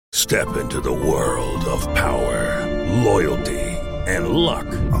Step into the world of power, loyalty, and luck.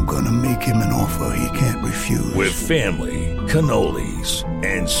 I'm gonna make him an offer he can't refuse. With family, cannolis,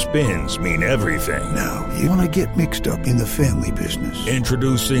 and spins mean everything. Now, you wanna get mixed up in the family business.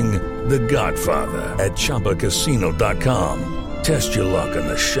 Introducing The Godfather at ChumbaCasino.com. Test your luck in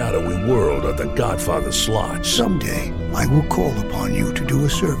the shadowy world of The Godfather slot. Someday, I will call upon you to do a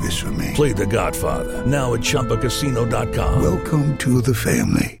service for me. Play The Godfather, now at ChumbaCasino.com. Welcome to the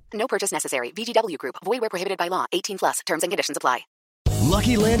family. No purchase necessary. VGW Group. Void where prohibited by law. 18+. Terms and conditions apply.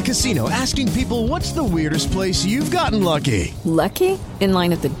 Lucky Land Casino, asking people, what's the weirdest place you've gotten lucky? Lucky? In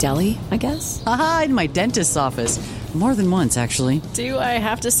line at the deli, I guess? Aha, in my dentist's office. More than once, actually. Do I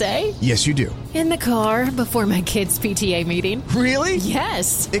have to say? Yes, you do. In the car before my kids' PTA meeting. Really?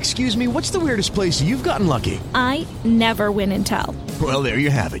 Yes. Excuse me, what's the weirdest place you've gotten lucky? I never win and tell. Well, there you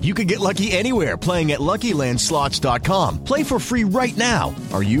have it. You can get lucky anywhere, playing at LuckyLandSlots.com. Play for free right now.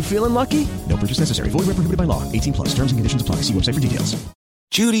 Are you feeling lucky? No purchase necessary. Void where prohibited by law. 18+. Terms and conditions apply. See website for details.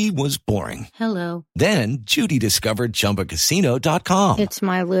 Judy was boring. Hello. Then Judy discovered ChumbaCasino.com. It's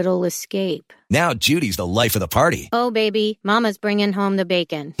my little escape. Now Judy's the life of the party. Oh, baby, mama's bringing home the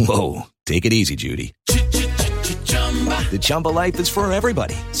bacon. Whoa, take it easy, Judy. The Chumba life is for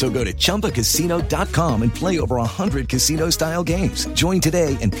everybody. So go to ChumbaCasino.com and play over 100 casino-style games. Join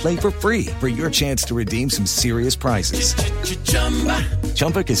today and play for free for your chance to redeem some serious prizes.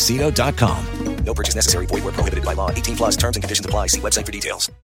 ChumbaCasino.com. No purchase necessary. Void where prohibited by law. 18+. Terms and conditions apply. See website for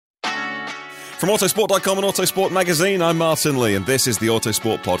details. From Autosport.com and Autosport Magazine, I'm Martin Lee, and this is the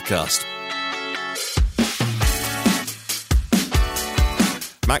Autosport Podcast.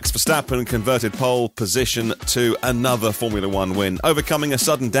 Max Verstappen converted pole position to another Formula One win, overcoming a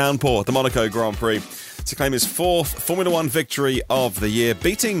sudden downpour at the Monaco Grand Prix to claim his fourth Formula One victory of the year,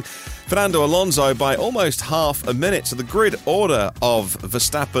 beating Fernando Alonso by almost half a minute. So the grid order of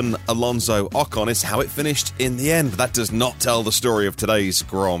Verstappen, Alonso, Ocon is how it finished in the end. But that does not tell the story of today's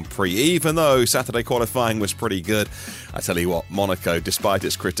Grand Prix, even though Saturday qualifying was pretty good. I tell you what, Monaco, despite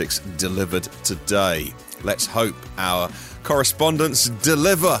its critics, delivered today. Let's hope our correspondents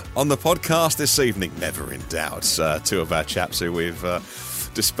deliver on the podcast this evening. Never in doubt. Two of our chaps who we've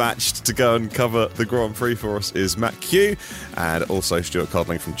dispatched to go and cover the Grand Prix for us is Matt Q and also Stuart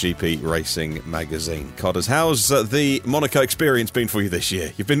Codling from GP Racing Magazine. Codders, how's the Monaco experience been for you this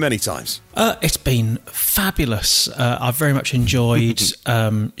year? You've been many times. It's been fabulous. I've very much enjoyed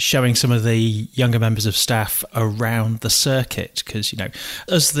showing some of the younger members of staff around the circuit because, you know,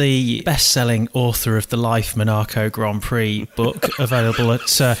 as the best-selling author of the Life Monaco Grand Prix book available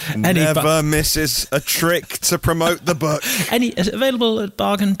at Never misses a trick to promote the book. Available at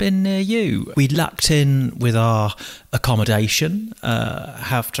bargain bin near you. We lucked in with our accommodation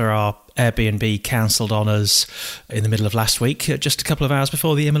after our Airbnb cancelled on us in the middle of last week, just a couple of hours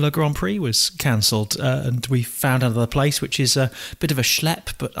before the Imola Grand Prix was cancelled, and we found another place which is a bit of a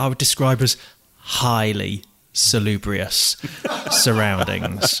schlep, but I would describe as highly salubrious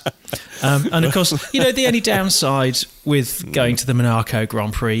surroundings. And of course, you know, the only downside with going to the Monaco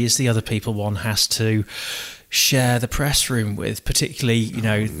Grand Prix is the other people one has to share the press room with, particularly, you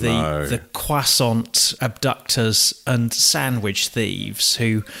know, the croissant abductors and sandwich thieves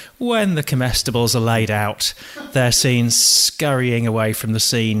who, when the comestibles are laid out, they're seen scurrying away from the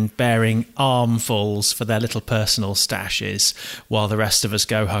scene bearing armfuls for their little personal stashes while the rest of us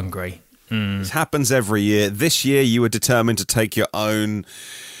go hungry. This happens every year. This year you were determined to take your own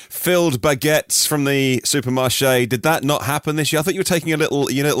filled baguettes from the supermarché. Did that not happen this year? I thought you were taking your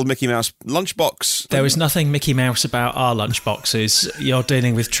little Mickey Mouse lunchbox. There was nothing Mickey Mouse about our lunchboxes. You're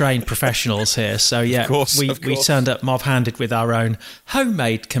dealing with trained professionals here. So, yeah, we turned up mob-handed with our own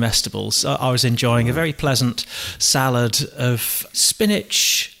homemade comestibles. I was enjoying a very pleasant salad of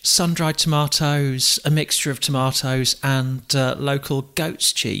spinach, sun-dried tomatoes, a mixture of tomatoes and local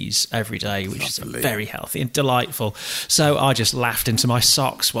goat's cheese every day, which is very healthy and delightful. So I just laughed into my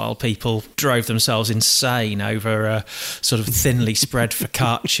socks while people drove themselves insane over a sort of thinly spread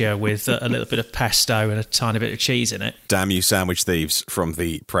focaccia with a little bit of pesto and a tiny bit of cheese in it. Damn you sandwich thieves from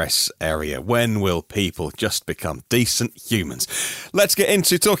the press area. When will people just become decent humans? Let's get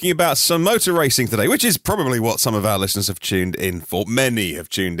into talking about some motor racing today, which is probably what some of our listeners have tuned in for. Many have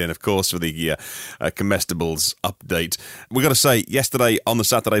tuned in, of course, for the comestibles update. We've got to say, yesterday on the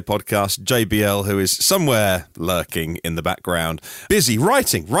Saturday podcast, JBL, who is somewhere lurking in the background, busy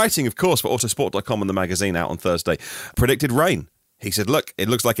writing, of course, for Autosport.com and the magazine out on Thursday, predicted rain. He said, look, it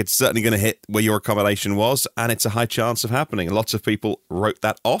looks like it's certainly going to hit where your accommodation was, and it's a high chance of happening. Lots of people wrote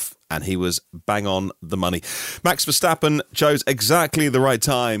that off and he was bang on the money. Max Verstappen chose exactly the right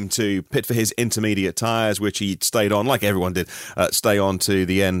time to pit for his intermediate tyres, which he stayed on, like everyone did, stay on to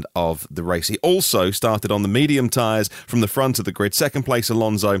the end of the race. He also started on the medium tyres from the front of the grid. Second place,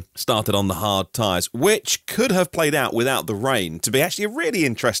 Alonso, started on the hard tyres, which could have played out without the rain to be actually a really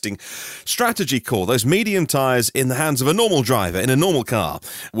interesting strategy call. Those medium tyres in the hands of a normal driver in a normal car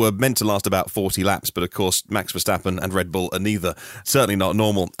were meant to last about 40 laps, but of course Max Verstappen and Red Bull are neither, certainly not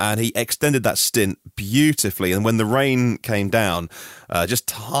normal, and he extended that stint beautifully, and when the rain came down, just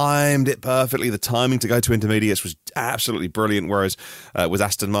timed it perfectly. The timing to go to intermediates was absolutely brilliant, whereas with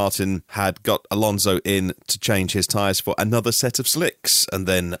Aston Martin had got Alonso in to change his tyres for another set of slicks, and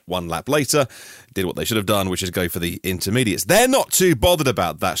then one lap later did what they should have done, which is go for the intermediates. They're not too bothered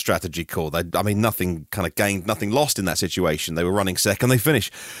about that strategy call. Nothing kind of gained, nothing lost in that situation. They were running second, they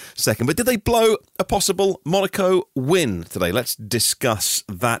finished second. But did they blow a possible Monaco win today? Let's discuss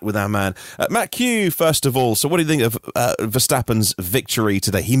that with our man. Matt Q, first of all. So what do you think of Verstappen's victory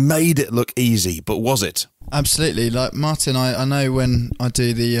today? He made it look easy, but was it? Absolutely. Like Martin, I know when I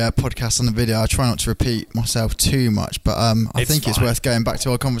do the podcast on the video, I try not to repeat myself too much, but I think it's worth going back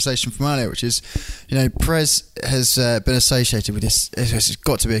to our conversation from earlier, which is, Prez has been associated with this. It's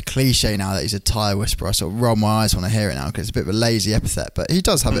got to be a cliche now that he's a tyre whisperer. I sort of roll my eyes when I hear it now because it's a bit of a lazy epithet, but he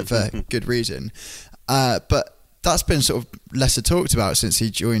does have it for good reason. But that's been sort of lesser talked about since he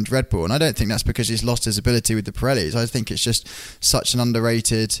joined Red Bull, and I don't think that's because he's lost his ability with the Pirellis. I think it's just such an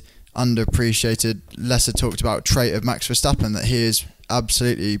underrated, underappreciated, lesser talked about trait of Max Verstappen that he is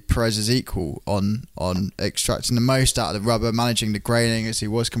absolutely Perez's equal on extracting the most out of the rubber, managing the graining, as he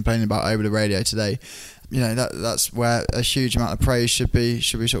was complaining about over the radio today. That's where a huge amount of praise should be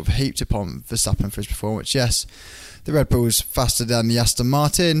sort of heaped upon Verstappen for his performance. Yes, the Red Bull's faster than the Aston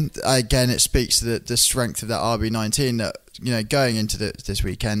Martin. Again, it speaks to the strength of that RB19 that, going into this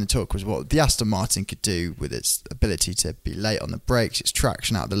weekend, the talk was what the Aston Martin could do with its ability to be late on the brakes, its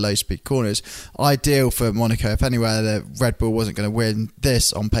traction out of the low-speed corners. Ideal for Monaco. If anywhere the Red Bull wasn't going to win,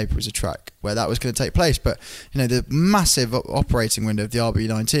 this on paper was a track where that was going to take place. But, the massive operating window of the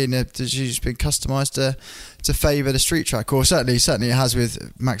RB19 has just been customised to favour the street track, or certainly it has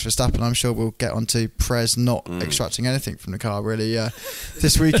with Max Verstappen. I'm sure we'll get onto Perez not extracting anything from the car really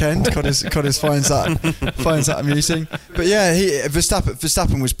this weekend. Connors finds that amusing. But yeah,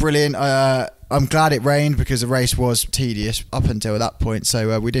 Verstappen was brilliant. I'm glad it rained because the race was tedious up until that point,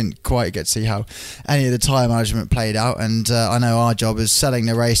 so we didn't quite get to see how any of the tyre management played out, and I know our job as selling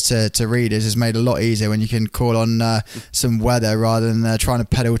the race to readers is made a lot easier when you can call on some weather rather than trying to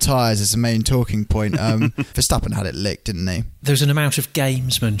pedal tyres as the main talking point. Verstappen had it licked, didn't he? There was an amount of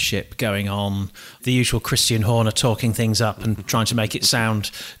gamesmanship going on, the usual Christian Horner talking things up and trying to make it sound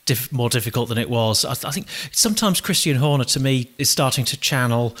more difficult than it was. I think sometimes Christian Horner, to me, is starting to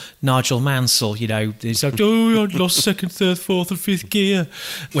channel Nigel Mansell. He's like, I lost second, third, fourth and fifth gear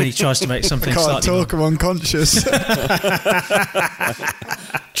when he tries to make something slightly... I can't talk, I'm unconscious.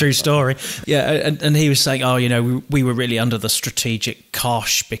 True story. Yeah, and he was saying, we were really under the strategic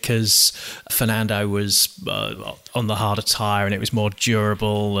cosh because Fernando was on the harder tyre and it was more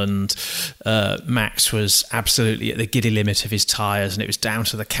durable, and Max was absolutely at the giddy limit of his tyres and it was down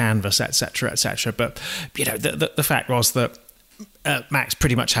to the canvas, etc., etc. But, the fact was that Max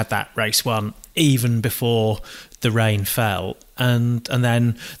pretty much had that race won even before the rain fell, and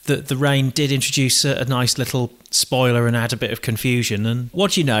then the rain did introduce a nice little spoiler and add a bit of confusion. And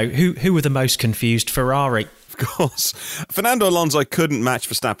what do you know? Who were the most confused? Ferrari. Of course. Fernando Alonso couldn't match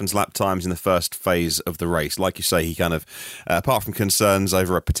Verstappen's lap times in the first phase of the race. Like you say, he kind of, apart from concerns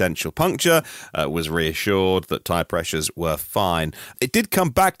over a potential puncture, was reassured that tyre pressures were fine. It did come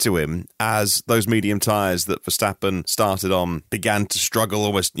back to him as those medium tyres that Verstappen started on began to struggle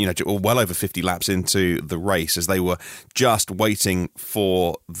almost, well over 50 laps into the race as they were just waiting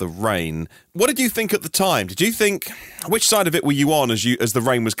for the rain. What did you think at the time? Did you think, which side of it were you on as the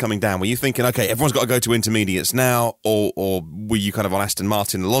rain was coming down? Were you thinking, okay, everyone's got to go to intermediates now, or were you kind of on Aston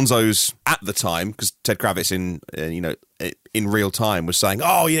Martin Alonso's at the time? Because Ted Kravitz in real time was saying,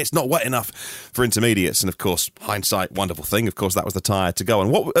 oh yeah, it's not wet enough for intermediates, and of course, hindsight, wonderful thing. Of course, that was the tyre to go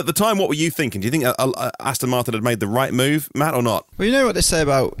on. At the time, what were you thinking? Do you think Aston Martin had made the right move, Matt, or not? Well, you know what they say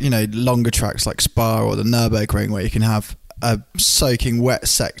about longer tracks like Spa or the Nürburgring, where you can have a soaking wet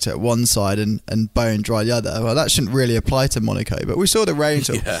sector at one side and bone dry the other. Well, that shouldn't really apply to Monaco, but we saw the rain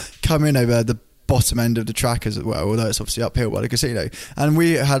sort of come in over the bottom end of the track as well, although it's obviously uphill by the casino. And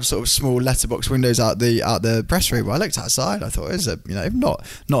we had sort of small letterbox windows out the press room. I looked outside. I thought it was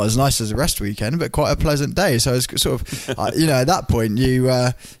not as nice as the rest of the weekend, but quite a pleasant day. So it's sort of at that point, you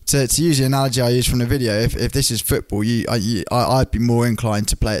to use the analogy I used from the video, if this is football, I'd be more inclined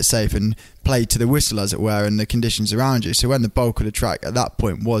to play it safe and play to the whistle, as it were, and the conditions around you. So when the bulk of the track at that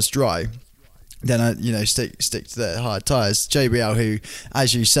point was dry, then stick to the hard tyres. JBL, who,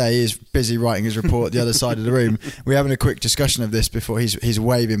 as you say, is busy writing his report the other side of the room. We're having a quick discussion of this before. He's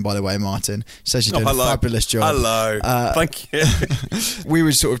waving, by the way, Martin. Says you're doing a fabulous job. Hello. Thank you. We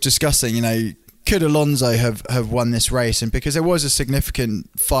were sort of discussing, could Alonso have won this race? And because there was a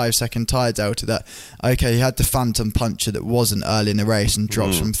significant 5-second tyre delta that, he had the phantom puncture that wasn't early in the race and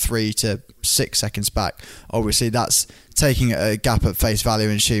drops from 3 to 6 seconds back. Obviously, that's taking a gap at face value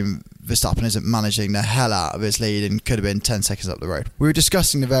and assuming Verstappen isn't managing the hell out of his lead and could have been 10 seconds up the road. We were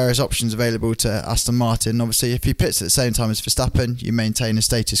discussing the various options available to Aston Martin. Obviously, if he pits at the same time as Verstappen, you maintain a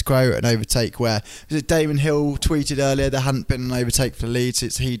status quo, an overtake where, was it Damon Hill tweeted earlier, there hadn't been an overtake for the lead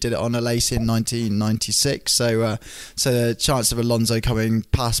since he did it on a race in 1996. So the chance of Alonso coming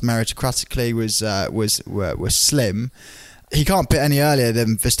past meritocratically was slim. He can't pit any earlier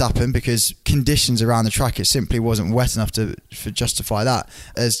than Verstappen because conditions around the track, it simply wasn't wet enough to justify that.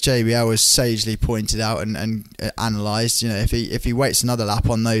 As JBL has sagely pointed out and analysed, if he waits another lap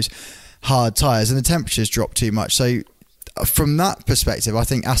on those hard tyres and the temperatures drop too much. So from that perspective, I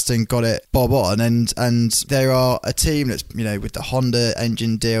think Aston got it bob on, and there are a team that's, with the Honda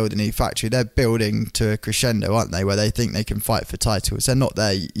engine deal, the new factory, they're building to a crescendo, aren't they, where they think they can fight for titles. They're not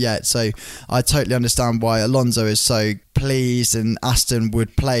there yet, so I totally understand why Alonso is so pleased and Aston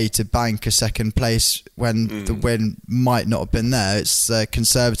would play to bank a second place when the win might not have been there. It's a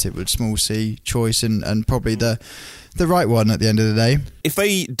conservative with small c choice and probably the right one at the end of the day. If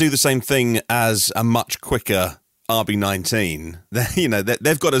they do the same thing as a much quicker RB19,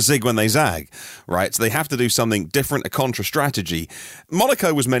 they've got to zig when they zag, right? So they have to do something different, a contra strategy.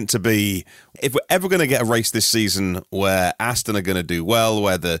 Monaco was meant to be, if we're ever going to get a race this season where Aston are going to do well,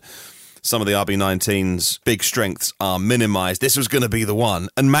 where some of the RB19's big strengths are minimised, this was going to be the one.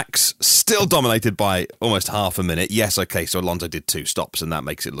 And Max still dominated by almost half a minute. Yes, okay, so Alonso did 2 stops, and that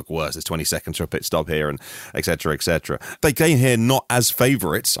makes it look worse. There's 20 seconds for a pit stop here, and et cetera, et cetera. They came here not as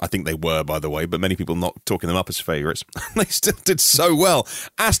favourites. I think they were, by the way, but many people not talking them up as favourites. They still did so well.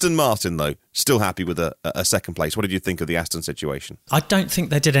 Aston Martin, though, still happy with a second place. What did you think of the Aston situation? I don't think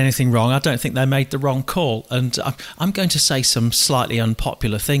they did anything wrong. I don't think they made the wrong call. And I'm going to say some slightly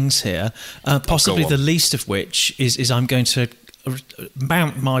unpopular things here, possibly the least of which is I'm going to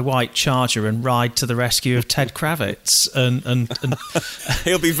mount my white Charger and ride to the rescue of Ted Kravitz. And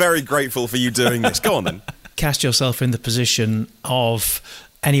he'll be very grateful for you doing this. Go on then. Cast yourself in the position of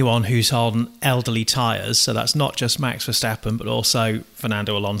anyone who's on elderly tyres, so that's not just Max Verstappen but also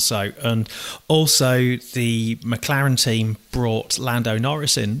Fernando Alonso, and also the McLaren team brought Lando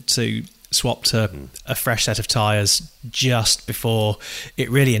Norris in to swap to a fresh set of tyres just before it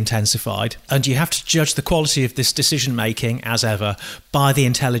really intensified. And you have to judge the quality of this decision making, as ever, by the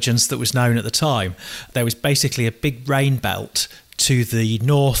intelligence that was known at the time. There was basically a big rain belt to the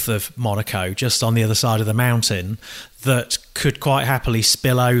north of Monaco, just on the other side of the mountain, that could quite happily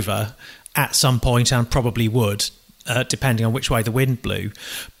spill over at some point, and probably would, depending on which way the wind blew.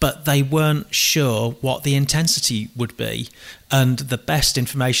 But they weren't sure what the intensity would be, and the best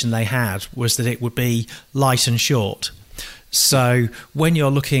information they had was that it would be light and short. So when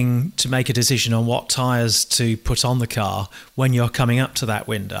you're looking to make a decision on what tyres to put on the car, when you're coming up to that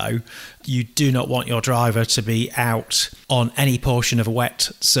window, you do not want your driver to be out on any portion of a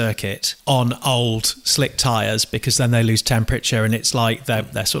wet circuit on old slick tyres, because then they lose temperature and it's like they're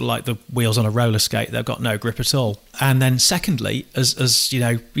sort of like the wheels on a roller skate. They've got no grip at all. And then secondly, as you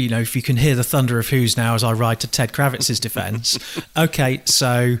know, if you can hear the thunder of hooves now as I ride to Ted Kravitz's defence, okay,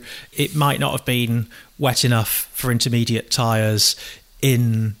 so it might not have been wet enough for intermediate tyres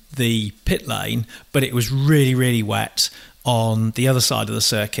in the pit lane, but it was really, really wet on the other side of the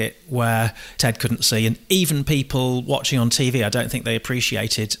circuit where Ted couldn't see. And even people watching on TV, I don't think they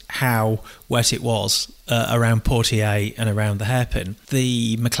appreciated how wet it was around Portier and around the hairpin.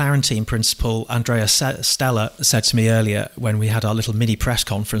 The McLaren team principal, Andrea Stella, said to me earlier when we had our little mini press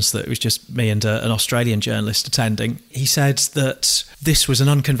conference that it was just me and an Australian journalist attending, he said that this was an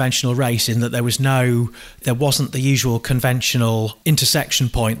unconventional race in that there wasn't the usual conventional intersection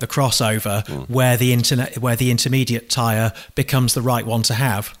point, the crossover, where the intermediate tyre becomes the right one to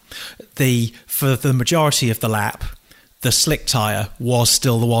have. For the majority of the lap, the slick tyre was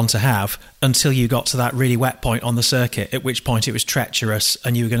still the one to have until you got to that really wet point on the circuit, at which point it was treacherous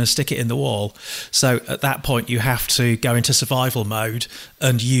and you were going to stick it in the wall. So at that point you have to go into survival mode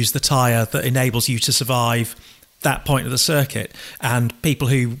and use the tyre that enables you to survive that point of the circuit. And people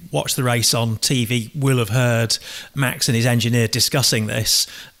who watch the race on TV will have heard Max and his engineer discussing this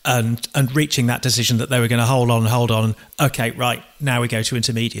and reaching that decision that they were going to hold on. Okay, right, now we go to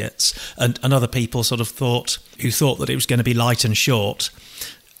intermediates. And other people sort of thought that it was going to be light and short,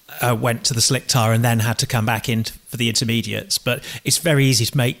 went to the slick tyre and then had to come back in for the intermediates. But it's very easy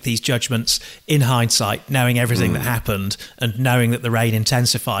to make these judgments in hindsight, knowing everything that happened and knowing that the rain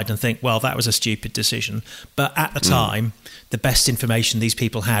intensified, and think, well, that was a stupid decision. But at the time, the best information these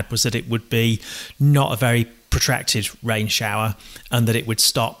people had was that it would be not a very protracted rain shower and that it would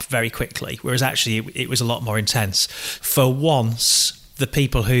stop very quickly, whereas actually it was a lot more intense. For once, the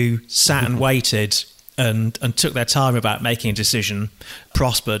people who sat and waited and took their time about making a decision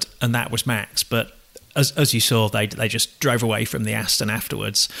prospered, and that was Max. But as you saw, they just drove away from the Aston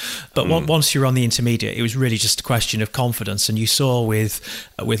afterwards. But once you're on the intermediate, it was really just a question of confidence. And you saw with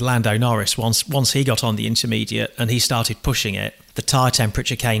Lando Norris, once he got on the intermediate and he started pushing it, the tyre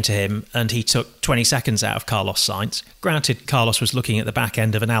temperature came to him and he took 20 seconds out of Carlos Sainz. Granted, Carlos was looking at the back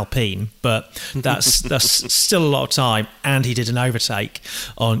end of an Alpine, but that's still a lot of time. And he did an overtake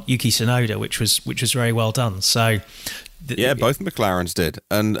on Yuki Tsunoda, which was very well done. So. Both McLarens did,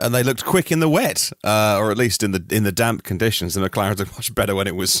 and they looked quick in the wet, or at least in the damp conditions. The McLarens looked much better when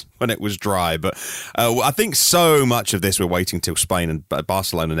it was dry. But I think so much of this we're waiting till Spain and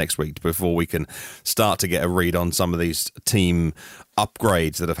Barcelona next week before we can start to get a read on some of these team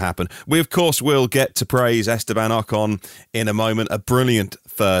upgrades that have happened. We of course will get to praise Esteban Ocon in a moment. A brilliant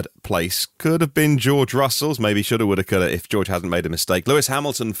third place. Could have been George Russell's, maybe shoulda, woulda, coulda if George hadn't made a mistake. Lewis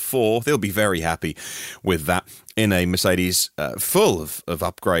Hamilton fourth. He'll be very happy with that in a Mercedes full of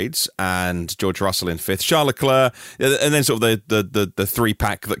upgrades, and George Russell in fifth. Charles Leclerc, and then sort of the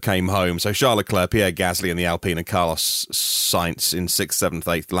three-pack that came home. So Charles Leclerc, Pierre Gasly in the Alpine, and Carlos Sainz in 6th, 7th,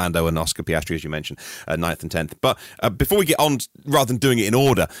 8th, Lando and Oscar Piastri, as you mentioned, 9th and 10th. But before we get on, rather than doing it in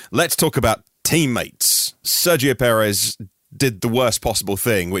order, let's talk about teammates. Sergio Perez did the worst possible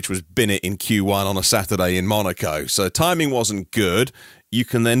thing, which was bin it in Q1 on a Saturday in Monaco. So timing wasn't good. You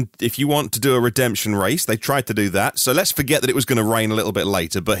can then, if you want to do a redemption race, they tried to do that. So let's forget that it was going to rain a little bit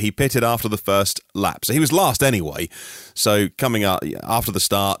later, but he pitted after the first lap. So he was last anyway. So coming up after the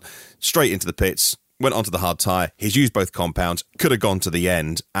start, straight into the pits, went onto the hard tyre. He's used both compounds, could have gone to the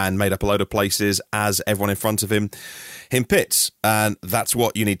end and made up a load of places as everyone in front of him pits. And that's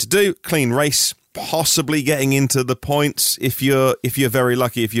what you need to do. Clean race, possibly getting into the points if you're very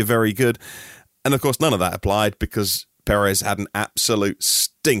lucky, if you're very good. And of course, none of that applied because Perez had an absolute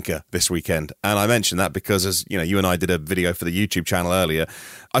stinker this weekend. And I mentioned that because, as you know, you and I did a video for the YouTube channel earlier.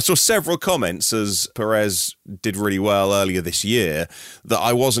 I saw several comments as Perez did really well earlier this year that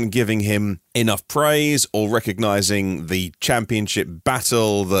I wasn't giving him enough praise or recognising the championship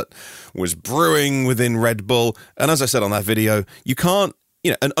battle that was brewing within Red Bull. And as I said on that video, you can't,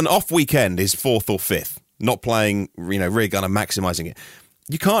 an off weekend is 4th or 5th, not playing, rear gun and maximising it.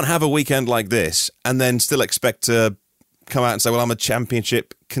 You can't have a weekend like this and then still expect to come out and say, well, I'm a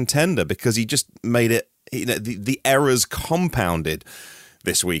championship contender, because he just made it, the errors compounded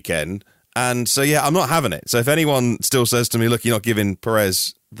this weekend. And so, I'm not having it. So if anyone still says to me, look, you're not giving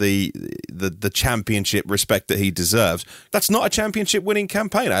Perez the championship respect that he deserves, that's not a championship winning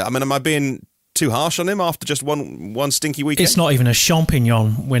campaign. I mean, am I being too harsh on him after just one stinky weekend? It's not even a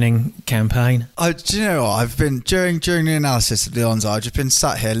champignon winning campaign. Do you know what? I've been, during the analysis of the Alonso, I've just been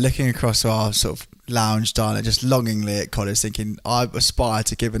sat here looking across our sort of lounge diner just longingly at Collins, thinking I aspire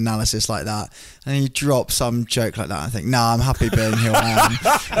to give analysis like that, and he drops some joke like that. I think, I'm happy being here.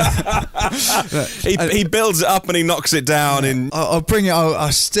 He builds it up and he knocks it down.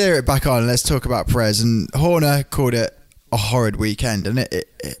 I'll steer it back on and let's talk about Perez. And Horner called it a horrid weekend, and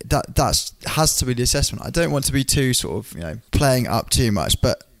that has to be the assessment. I don't want to be too sort of playing up too much,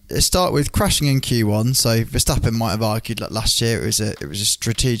 but start with crashing in Q1. So Verstappen might have argued that last year it was a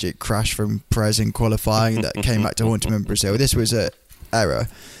strategic crash from Perez in qualifying that came back to haunt him in Brazil. This was an error.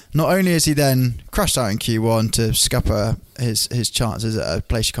 Not only has he then crashed out in Q1 to scupper his chances at a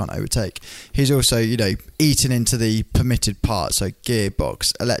place you can't overtake, he's also eaten into the permitted parts, so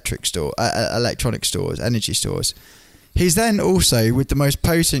gearbox, electronic stores, energy stores. He's then also, with the most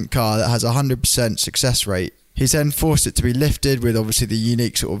potent car that has 100% success rate, he's then forced it to be lifted with obviously the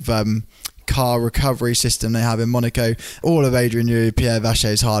unique sort of car recovery system they have in Monaco. All of Adrien Newey, Pierre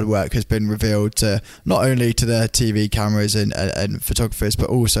Vachier's hard work has been revealed to not only to the TV cameras and photographers, but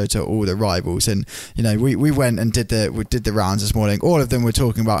also to all the rivals. And we went and did the rounds this morning. All of them were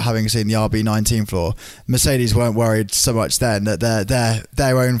talking about having seen the RB19 floor. Mercedes weren't worried so much then that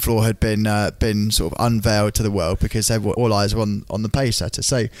their own floor had been sort of unveiled to the world, because all eyes were on the pace setter.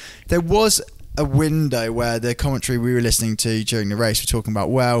 So there was a window where the commentary we were listening to during the race were talking about,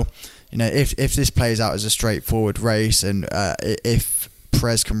 well, if this plays out as a straightforward race, and if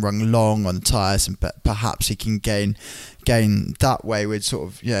Perez can run long on tyres, and perhaps he can gain that way with sort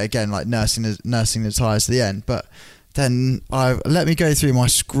of again like nursing the tyres to the end. But then let me go through my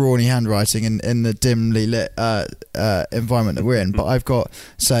scrawny handwriting in the dimly lit environment that we're in. But I've got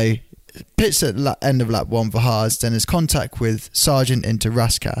pits at end of lap 1 for Haas. Then there's contact with Sargent into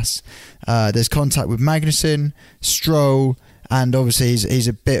Raskas. There's contact with Magnussen, Stroll. And obviously he's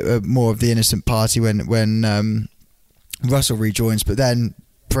a bit more of the innocent party when Russell rejoins. But then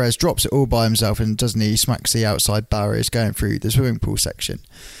Perez drops it all by himself, and doesn't he smacks the outside barriers going through the swimming pool section.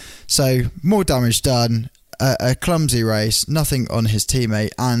 So more damage done, a clumsy race, nothing on his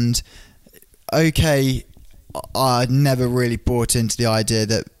teammate. And okay, I never really bought into the idea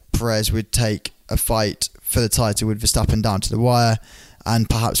that Perez would take a fight for the title with Verstappen down to the wire. And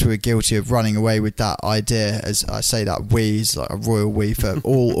perhaps we were guilty of running away with that idea, as I say that we is like a royal we for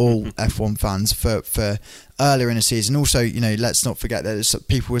all F1 fans for earlier in the season. Also, let's not forget that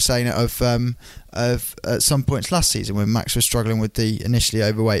people were saying it of at some points last season when Max was struggling with the initially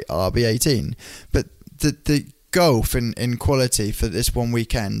overweight RB18. But the gulf in quality for this one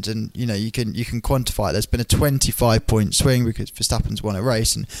weekend, and you can quantify it. There's been a 25-point swing because Verstappen's won a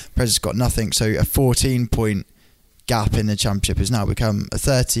race and Perez has got nothing. So a 14-point gap in the championship has now become a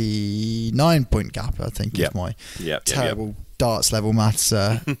 39-point gap, I think. Is my terrible darts level maths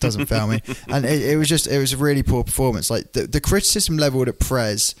doesn't fail me. And it was a really poor performance. Like the criticism levelled at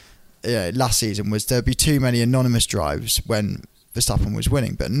Perez last season was there'd be too many anonymous drives when Verstappen was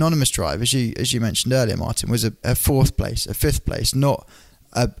winning. But anonymous drive, as you mentioned earlier, Martin, was a 4th place, a 5th place, not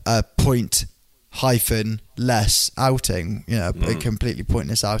a point hyphen less outing, a completely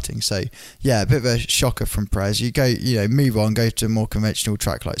pointless outing. So a bit of a shocker from Perez. You go, move on, go to a more conventional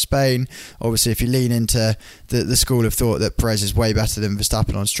track like Spain. Obviously, if you lean into the school of thought that Perez is way better than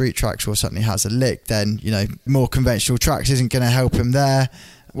Verstappen on street tracks, or certainly has a lick, then more conventional tracks isn't going to help him there.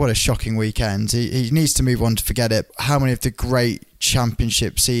 What a shocking weekend. He needs to move on to forget it. How many of the great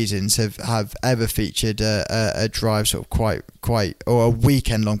championship seasons have ever featured a drive sort of quite or a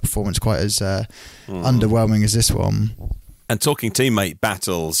weekend long performance quite as underwhelming as this one? And talking teammate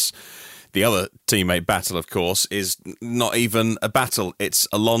battles, the other teammate battle, of course, is not even a battle. It's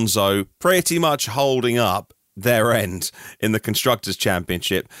Alonso pretty much holding up their end in the Constructors'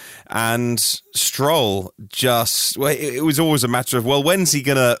 Championship, and Stroll it was always a matter of, well, when's he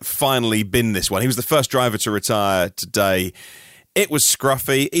going to finally bin this one? He was the first driver to retire today. It was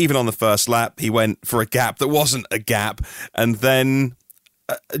scruffy. Even on the first lap, he went for a gap that wasn't a gap, and then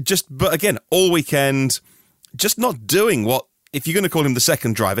but again, all weekend, just not doing what, if you're going to call him the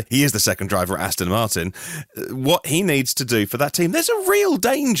second driver, he is the second driver at Aston Martin, what he needs to do for that team. There's a real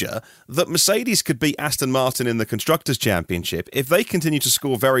danger that Mercedes could beat Aston Martin in the Constructors' Championship if they continue to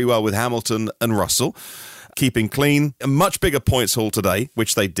score very well with Hamilton and Russell, keeping clean, a much bigger points haul today,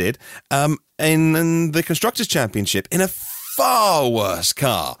 which they did, in the Constructors' Championship in a far worse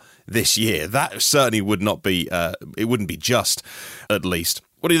car this year. That certainly would not be, it wouldn't be just, at least.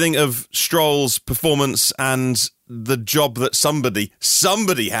 What do you think of Stroll's performance and the job that somebody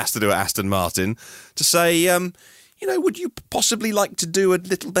has to do at Aston Martin to say, would you possibly like to do a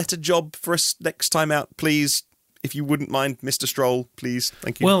little better job for us next time out, please? If you wouldn't mind, Mr. Stroll, please.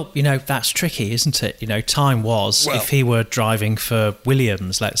 Thank you. Well, that's tricky, isn't it? Time was, if he were driving for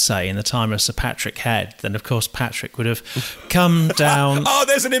Williams, let's say, in the time of Sir Patrick Head, then, of course, Patrick would have come down. Oh,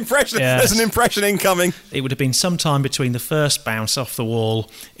 there's an impression. Yes. There's an impression incoming. It would have been sometime between the first bounce off the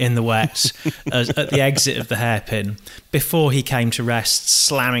wall in the wet at the exit of the hairpin, before he came to rest,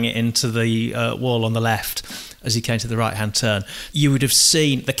 slamming it into the wall on the left as he came to the right-hand turn. You would have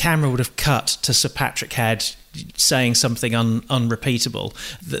seen, the camera would have cut to Sir Patrick Head saying something unrepeatable.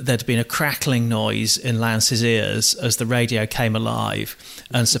 There'd been a crackling noise in Lance's ears as the radio came alive,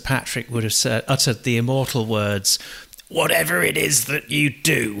 and Sir Patrick would have uttered the immortal words, "Whatever it is that you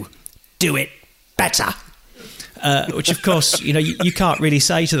do it better." Which, of course, you can't really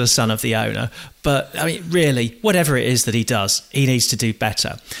say to the son of the owner, but I mean, really, whatever it is that he does, he needs to do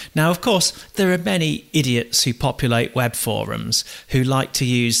better. Now, of course, there are many idiots who populate web forums who like to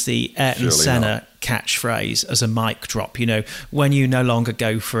use the Ayrton Senna catchphrase as a mic drop. When you no longer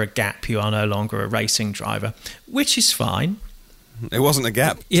go for a gap, you are no longer a racing driver, which is fine. It wasn't a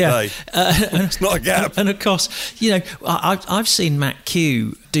gap today. It's not a gap. And of course, I've seen Matt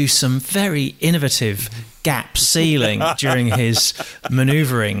Q do some very innovative gap sealing during his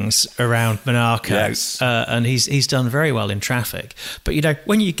manoeuvrings around Monaco, yes. And he's done very well in traffic. But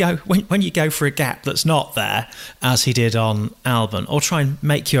when you go for a gap that's not there, as he did on Albon, or try and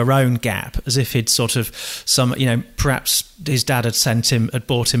make your own gap, as if he'd sort of perhaps his dad had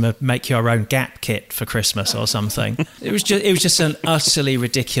bought him a make your own gap kit for Christmas or something. It was just an utterly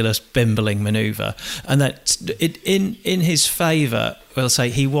ridiculous bimbling manoeuvre, and that in his favour. We'll say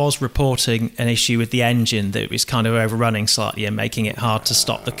he was reporting an issue with the engine that was kind of overrunning slightly and making it hard to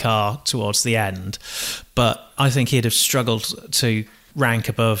stop the car towards the end. But I think he'd have struggled to rank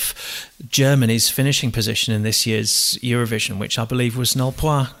above Germany's finishing position in this year's Eurovision, which I believe was 0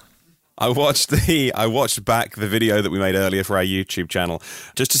 points. I watched back the video that we made earlier for our YouTube channel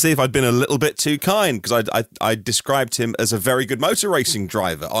just to see if I'd been a little bit too kind, because I described him as a very good motor racing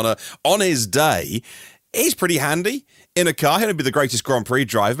driver. On his day, he's pretty handy in a car. He'll be the greatest Grand Prix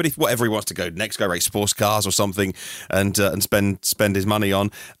driver, but if whatever he wants to go next, go race sports cars or something, and spend his money on.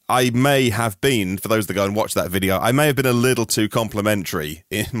 I may have been, for those that go and watch that video, I may have been a little too complimentary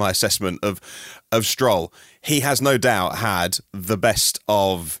in my assessment of Stroll. He has no doubt had the best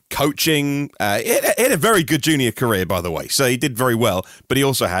of coaching. He had a very good junior career, by the way, so he did very well, but he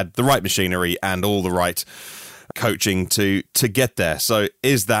also had the right machinery and all the right coaching to get there. So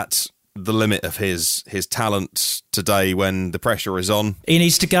is that the limit of his talent today when the pressure is on? He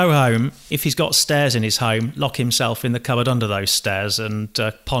needs to go home. If he's got stairs in his home, lock himself in the cupboard under those stairs and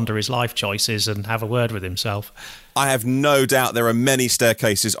ponder his life choices and have a word with himself. I have no doubt there are many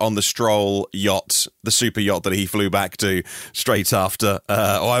staircases on the Stroll yacht, the super yacht that he flew back to straight after,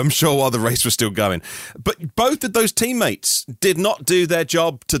 or I'm sure while the race was still going. But both of those teammates did not do their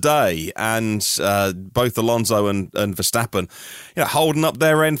job today, and both Alonso and Verstappen, holding up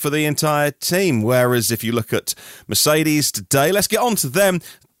their end for the entire team. Whereas if you look at Mercedes today, let's get on to them.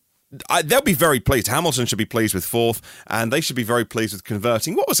 They'll be very pleased. Hamilton should be pleased with fourth, and they should be very pleased with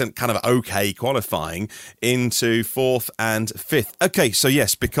converting what was a kind of okay qualifying into fourth and fifth. Okay, so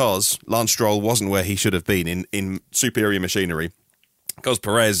yes, because Lance Stroll wasn't where he should have been in superior machinery, because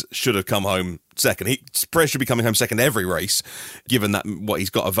Perez should have come home second. Perez should be coming home second every race, given that what he's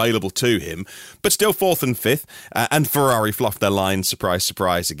got available to him. But still fourth and fifth, and Ferrari fluffed their line, surprise,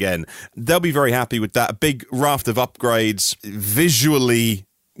 surprise again. They'll be very happy with that. A big raft of upgrades, visually.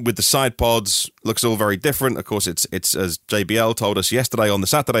 With the side pods, looks all very different. Of course, it's as JBL told us yesterday on the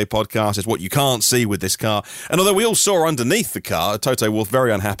Saturday podcast, it's what you can't see with this car. And although we all saw underneath the car, Toto Wolff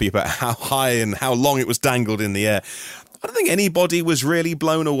very unhappy about how high and how long it was dangled in the air. I don't think anybody was really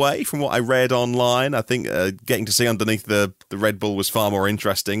blown away from what I read online. I think getting to see underneath the Red Bull was far more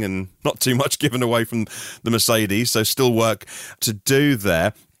interesting and not too much given away from the Mercedes. So still work to do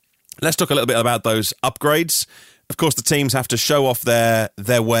there. Let's talk a little bit about those upgrades. Of course, the teams have to show off their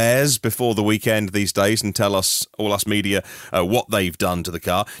wares before the weekend these days and tell us, all us media, what they've done to the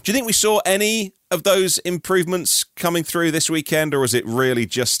car. Do you think we saw any of those improvements coming through this weekend, or was it really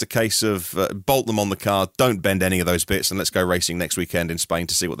just a case of bolt them on the car, don't bend any of those bits, and let's go racing next weekend in Spain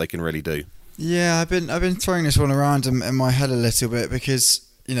to see what they can really do? Yeah, I've been throwing this one around in my head a little bit because,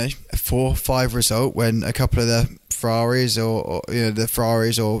 a 4-5 result when a couple of the Ferraris or the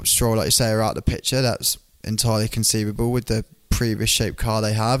Ferraris or Stroll, like you say, are out of the picture. That's entirely conceivable with the previous shaped car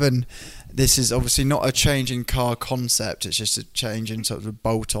they have, and this is obviously not a change in car concept, it's just a change in sort of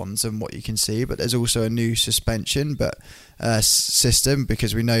bolt-ons and what you can see. But there's also a new suspension system,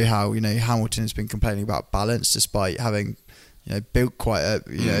 because we know how Hamilton has been complaining about balance despite having built quite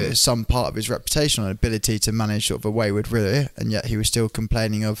some part of his reputation on ability to manage sort of a wayward rear, and yet he was still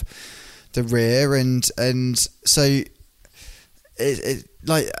complaining of the rear, and so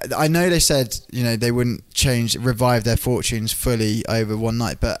I know they said they wouldn't revive their fortunes fully over one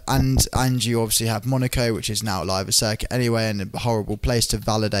night, and you obviously have Monaco, which is now live a circuit anyway, and a horrible place to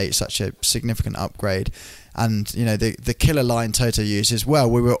validate such a significant upgrade. And the killer line Toto used as well.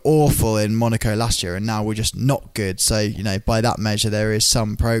 We were awful in Monaco last year, and now we're just not good. So by that measure, there is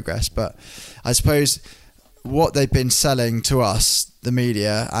some progress. But I suppose what they've been selling to us, the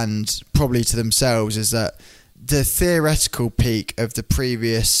media, and probably to themselves, is that the theoretical peak of the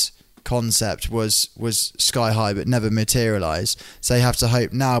previous concept was sky high but never materialised. So they have to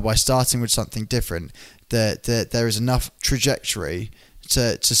hope now, by starting with something different, that there is enough trajectory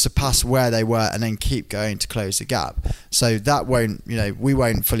to surpass where they were and then keep going to close the gap. So that won't, we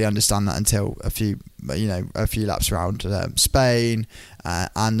won't fully understand that until a few a few laps around Spain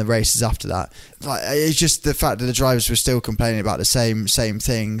and the races after that. Like, it's just the fact that the drivers were still complaining about the same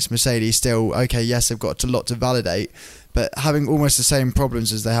things. Mercedes still, okay, yes, they've got a lot to validate, but having almost the same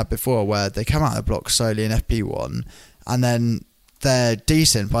problems as they had before, where they come out of the block slowly in FP1 and then they're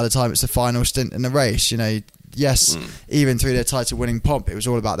decent by the time it's the final stint in the race. Even through their title winning pomp, it was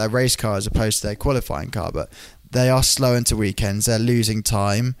all about their race car as opposed to their qualifying car, but they are slow into weekends, they're losing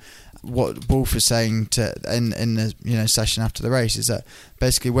time. What Wolf was saying in the session after the race is that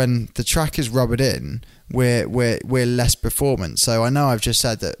basically when the track is rubbered in, we're less performant. So I know I've just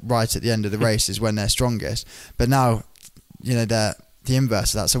said that right at the end of the race is when they're strongest, but now they're the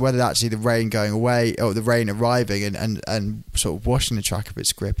inverse of that. So whether actually the rain going away or the rain arriving and sort of washing the track of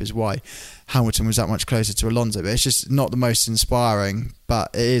its grip is why Hamilton was that much closer to Alonso. But it's just not the most inspiring. But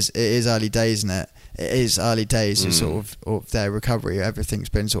it is early days, isn't it? It is early days of sort of their recovery. Everything's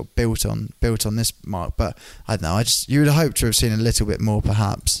been sort of built on this mark. But I don't know. You would have hoped to have seen a little bit more,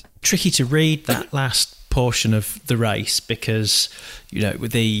 perhaps. Tricky to read that last portion of the race because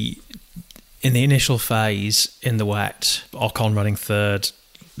with in the initial phase in the wet, Ocon running third,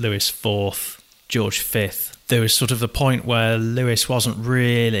 Lewis fourth, George fifth. There was sort of the point where Lewis wasn't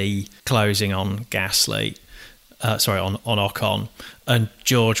really closing on Gasly. On Ocon, and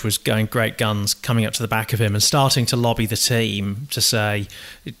George was going great guns coming up to the back of him and starting to lobby the team to say,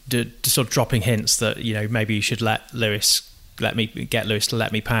 sort of dropping hints that maybe you should let Lewis to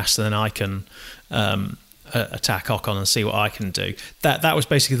let me pass, and then I can attack Ocon and see what I can do. That was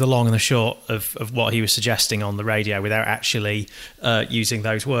basically the long and the short of what he was suggesting on the radio without actually using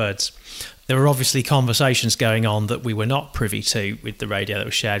those words. There were obviously conversations going on that we were not privy to with the radio that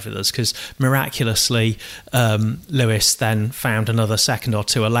was shared with us, because miraculously Lewis then found another second or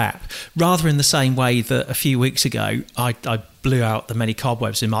two a lap, rather in the same way that a few weeks ago I blew out the many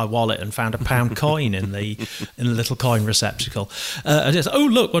cobwebs in my wallet and found a £1 coin in the little coin receptacle. I just,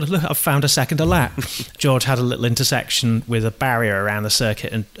 look, I've found a second a lap. George had a little intersection with a barrier around the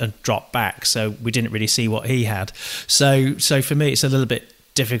circuit and dropped back, so we didn't really see what he had. So for me, it's a little bit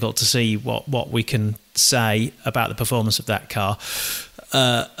difficult to see what we can say about the performance of that car,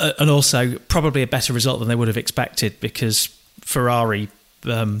 and also probably a better result than they would have expected, because Ferrari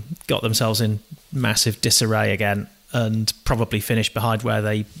got themselves in massive disarray again and probably finished behind where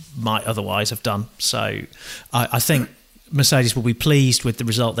they might otherwise have done. So I think Mercedes will be pleased with the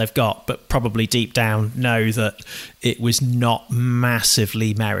result they've got, but probably deep down know that it was not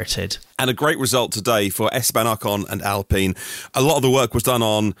massively merited. And a great result today for Esteban Ocon and Alpine. A lot of the work was done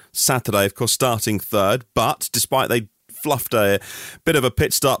on Saturday, of course, starting third, but despite they fluffed a bit of a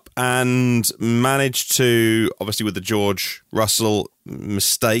pit stop and managed to, obviously with the George Russell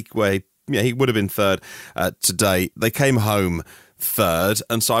mistake where he would have been third today, they came home third.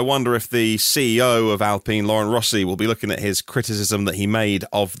 And so I wonder if the CEO of Alpine, Laurent Rossi, will be looking at his criticism that he made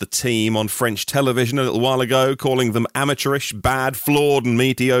of the team on French television a little while ago, calling them amateurish, bad, flawed and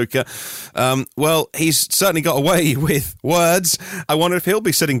mediocre. Well, he's certainly got away with words. I wonder if he'll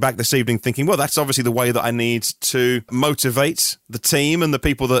be sitting back this evening thinking, well, that's obviously the way that I need to motivate the team and the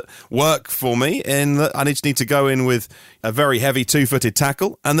people that work for me, and that I just need to go in with a very heavy two-footed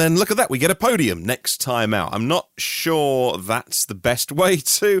tackle, and then look at that, we get a podium next time out. I'm not sure that's the best way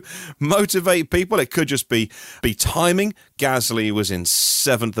to motivate people. It could just be timing. Gasly was in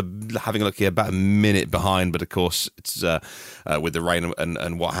seventh, having a look here, about a minute behind, but of course it's with the rain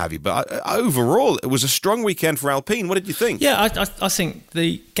and what have you. But overall, it was a strong weekend for Alpine. What did you think? Yeah, I think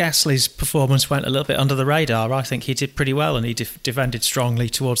the Gasly's performance went a little bit under the radar. I think he did pretty well, and he defended strongly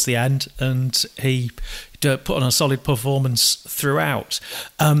towards the end, and he put on a solid performance throughout.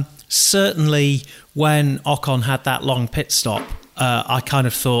 Certainly when Ocon had that long pit stop, I kind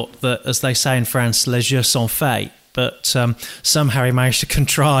of thought that, as they say in France, les jeux sont faits, but somehow he managed to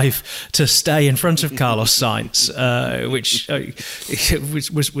contrive to stay in front of Carlos Sainz, which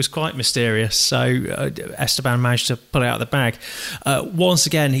was quite mysterious. So Esteban managed to pull it out of the bag. Once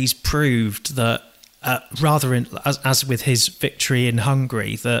again, he's proved that, as with his victory in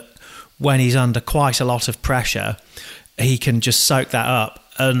Hungary, that when he's under quite a lot of pressure, he can just soak that up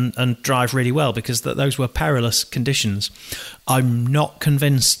and drive really well, because those were perilous conditions. I'm not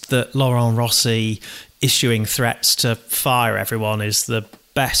convinced that Laurent Rossi issuing threats to fire everyone is the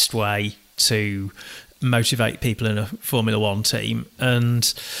best way to motivate people in a Formula One team, and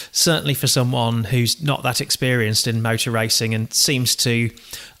certainly for someone who's not that experienced in motor racing and seems to,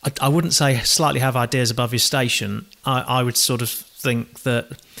 I wouldn't say slightly have ideas above his station. I would sort of think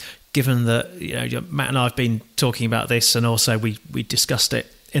that, given that Matt and I have been talking about this, and also we discussed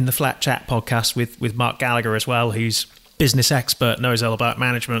it in the Flat Chat podcast with Mark Gallagher as well, who's business expert, knows all about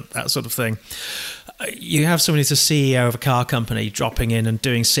management, that sort of thing. You have somebody who's a CEO of a car company dropping in and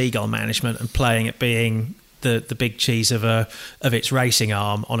doing seagull management and playing at being the big cheese of its racing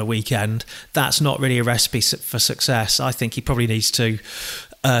arm on a weekend. That's not really a recipe for success. I think he probably needs to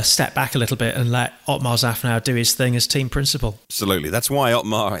step back a little bit and let Otmar Zafnauer do his thing as team principal. Absolutely. That's why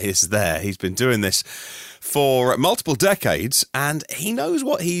Otmar is there. He's been doing this for multiple decades and he knows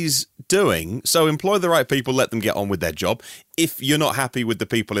what he's doing. So employ the right people, let them get on with their job. If you're not happy with the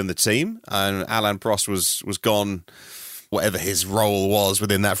people in the team, and Alain Prost was gone, whatever his role was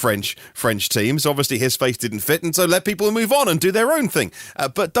within that French team. So obviously his face didn't fit, and so let people move on and do their own thing.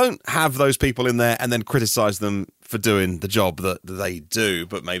 But don't have those people in there and then criticise them for doing the job that they do.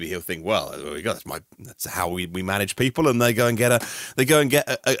 But maybe he'll think, well, there we go. That's how we manage people, and they go and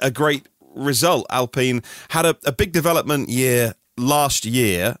get a great result. Alpine had a big development year last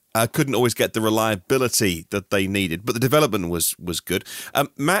year, couldn't always get the reliability that they needed, but the development was good.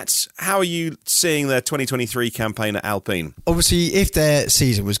 Matt, how are you seeing their 2023 campaign at Alpine? Obviously, if their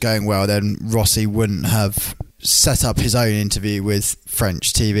season was going well, then Rossi wouldn't have set up his own interview with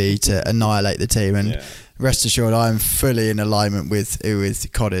French TV to annihilate the team. And rest assured, I'm fully in alignment with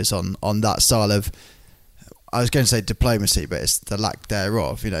Codis on that style of, I was going to say diplomacy, but it's the lack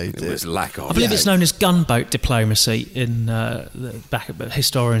thereof. It was lack of. I believe it's known as gunboat diplomacy in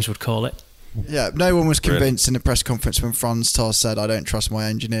historians would call it. Yeah, no one was convinced in the press conference when Franz Tost said, "I don't trust my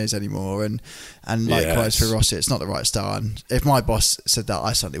engineers anymore," and likewise for Rossi, it's not the right style. And if my boss said that,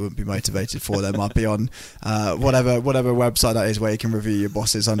 I certainly wouldn't be motivated for them. I'd be on whatever website that is where you can review your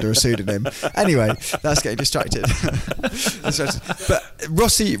bosses under a pseudonym. Anyway, that's getting distracted. But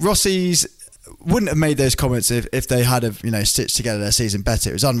Rossi's wouldn't have made those comments if they had stitched together their season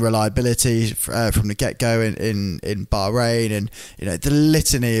better. It was unreliability from the get-go in Bahrain, and the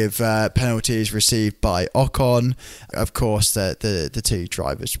litany of penalties received by Ocon. Of course, the two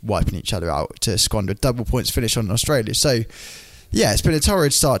drivers wiping each other out to squander a double points finish on Australia. So yeah, it's been a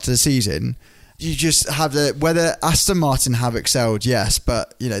torrid start to the season. You just have whether Aston Martin have excelled, yes,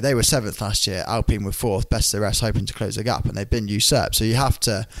 but they were 7th last year. Alpine were 4th, best of the rest, hoping to close the gap, and they've been usurped. So you have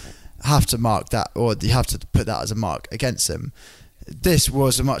to mark that, or you have to put that as a mark against them. This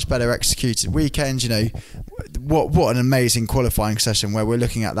was a much better executed weekend. What an amazing qualifying session where we're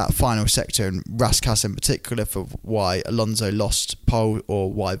looking at that final sector, and Raskas in particular, for why Alonso lost pole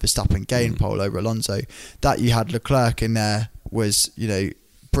or why Verstappen gained pole over Alonso. That you had Leclerc in there was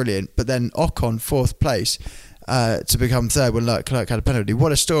brilliant, but then Ocon 4th place to become 3rd when Leclerc had a penalty.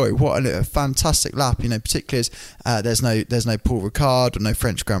 What a story! What a fantastic lap! Particularly as there's no Paul Ricard or no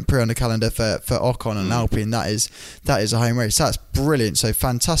French Grand Prix on the calendar for Ocon and Alpine. That is a home race. That's brilliant. So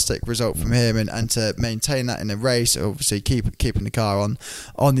fantastic result from him, and to maintain that in the race. Obviously, keeping the car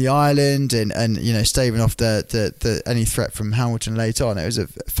on the island and staving off the any threat from Hamilton later on. It was a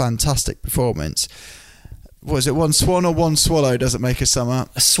fantastic performance. Was it one swan or one swallow doesn't make a summer?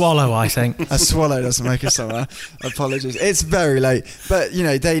 A swallow, I think. A swallow doesn't make a summer. Apologies. It's very late. But,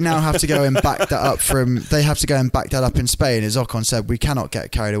 they now have to go and back that up They have to go and back that up in Spain. As Ocon said, we cannot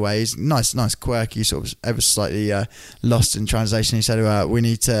get carried away. He's nice, quirky, sort of ever slightly lost in translation. He said,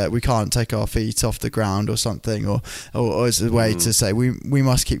 we can't take our feet off the ground or something, or as a way to say, we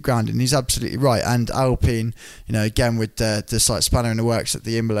must keep grounded. And he's absolutely right. And Alpine, again, with the slight spanner in the works at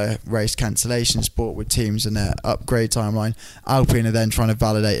the Imola race cancellation, sport with teams and their upgrade timeline, Alpine are then trying to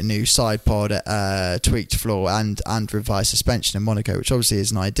validate a new side pod, tweaked floor and revised suspension in Monaco, which obviously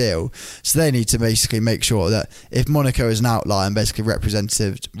isn't ideal. So they need to basically make sure that if Monaco is an outlier and basically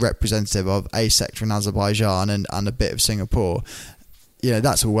representative of a sector in Azerbaijan and a bit of Singapore,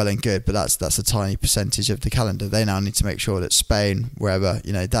 that's all well and good, but that's a tiny percentage of the calendar. They now need to make sure that Spain, wherever,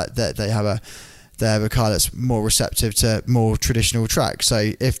 that they have a car that's more receptive to more traditional tracks.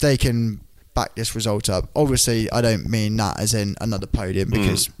 So if they can back this result up, obviously I don't mean that as in another podium,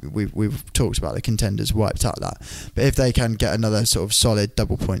 because we've talked about the contenders wiped out that, but if they can get another sort of solid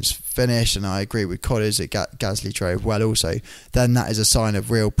double points finish, and I agree with Codders that Gasly drove well also, then that is a sign of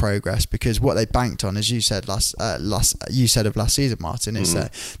real progress, because what they banked on, as you said of last season, Martin, is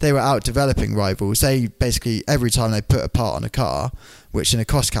that they were out developing rivals. They basically, every time they put a part on a car, which in a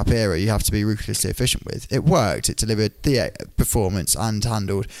cost cap era you have to be ruthlessly efficient with, it worked. It delivered the performance and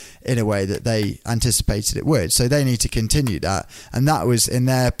handled in a way that they anticipated it would. So they need to continue that, and that was in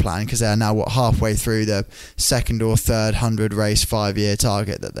their plan, because they are now halfway through the 2nd or 3rd 100 race 5-year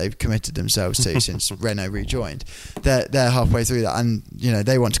target that they've committed themselves to since Renault rejoined. They're halfway through that, and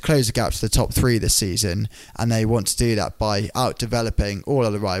they want to close the gap to the top 3 this season, and they want to do that by out developing all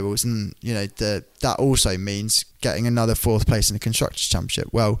other rivals. And that also means getting another 4th place in the Constructors' Championship.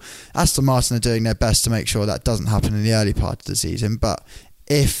 Well, Aston Martin are doing their best to make sure that doesn't happen in the early part of the season, but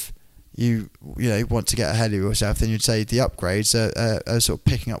if you want to get ahead of yourself, then you'd say the upgrades are sort of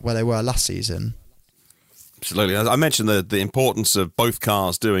picking up where they were last season. Absolutely. I mentioned the importance of both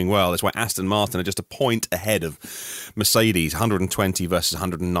cars doing well. That's why Aston Martin are just a point ahead of Mercedes, 120 versus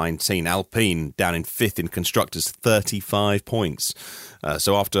 119. Alpine down in 5th in Constructors, 35 points.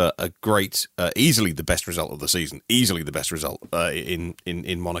 So after a great, easily the best result of the season, easily the best result in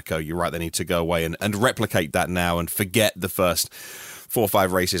Monaco, you're right, they need to go away and replicate that now and forget the first 4 or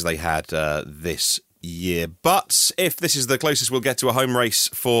 5 races they had this year. But if this is the closest we'll get to a home race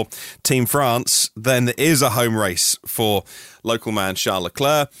for Team France, then there is a home race for local man Charles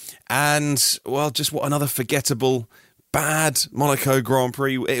Leclerc. And, well, just what another forgettable, bad Monaco Grand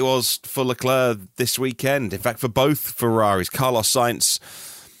Prix it was for Leclerc this weekend. In fact, for both Ferraris. Carlos Sainz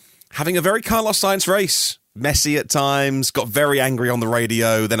having a very Carlos Sainz race. Messy at times, got very angry on the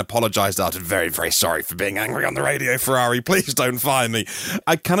radio, then apologised after. Very, very sorry for being angry on the radio, Ferrari. Please don't fire me.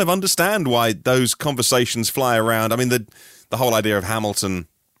 I kind of understand why those conversations fly around. I mean, the whole idea of Hamilton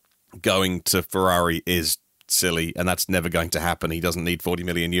going to Ferrari is silly, and that's never going to happen. He doesn't need 40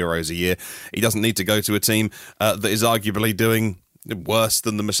 million euros a year. He doesn't need to go to a team that is arguably doing worse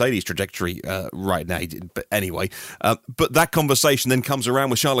than the Mercedes trajectory right now. But anyway, but that conversation then comes around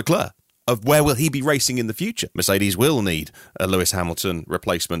with Charles Leclerc. Of where will he be racing in the future? Mercedes will need a Lewis Hamilton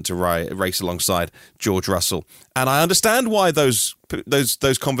replacement to race alongside George Russell. And I understand why those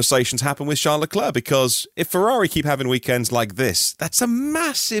conversations happen with Charles Leclerc, because if Ferrari keep having weekends like this, that's a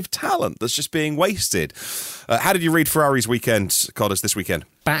massive talent that's just being wasted. How did you read Ferrari's weekend, Coddas, this weekend?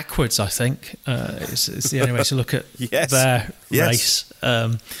 Backwards, I think. It's the only way to look at yes. their race.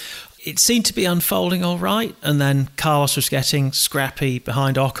 It seemed to be unfolding all right, and then Carlos was getting scrappy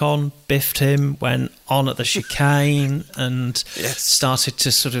behind Ocon, biffed him, went on at the chicane, and started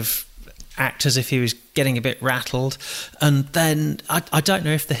to sort of act as if he was getting a bit rattled. And then I don't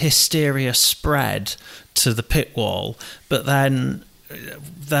know if the hysteria spread to the pit wall, but then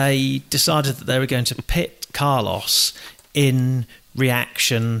they decided that they were going to pit Carlos in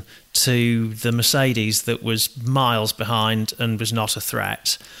reaction to the Mercedes that was miles behind and was not a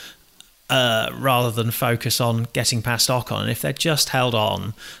threat. Rather than focus on getting past Ocon. And if they'd just held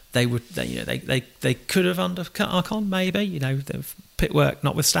on, they would. They could have undercut Ocon, maybe. The pit work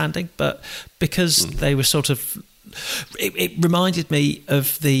notwithstanding, but because they were sort of. It reminded me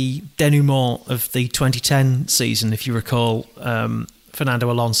of the denouement of the 2010 season, if you recall. Fernando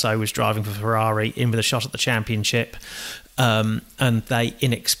Alonso was driving for Ferrari in with a shot at the championship, and they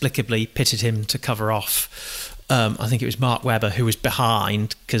inexplicably pitted him to cover off. I think it was Mark Webber who was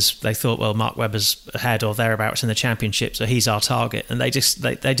behind because they thought, well, Mark Webber's ahead or thereabouts in the championship, so he's our target. And they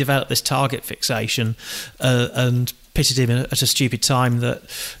developed this target fixation and pitted him at a stupid time that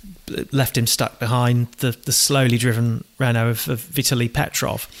left him stuck behind the slowly driven Renault of Vitaly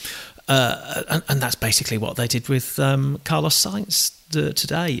Petrov. And that's basically what they did with Carlos Sainz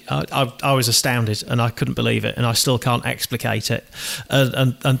today. I was astounded and I couldn't believe it, and I still can't explicate it.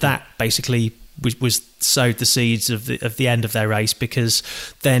 And that basically was sowed the seeds of the end of their race, because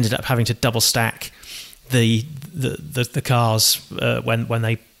they ended up having to double stack the cars when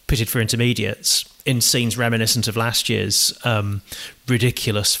they pitted for intermediates in scenes reminiscent of last year's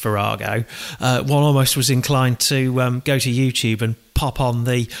ridiculous Farrago. One almost was inclined to go to YouTube and pop on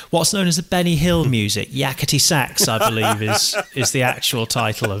what's known as the Benny Hill music. Yakety Sax, I believe, is the actual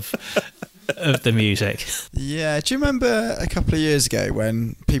title of the music. Yeah, do you remember a couple of years ago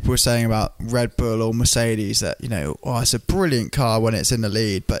when people were saying about Red Bull or Mercedes that, it's a brilliant car when it's in the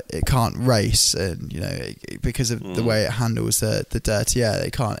lead, but it can't race, and because of the way it handles the dirty air,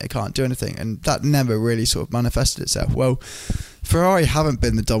 it can't do anything, and that never really sort of manifested itself. Well, Ferrari haven't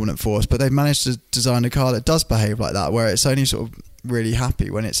been the dominant force, but they've managed to design a car that does behave like that, where it's only sort of really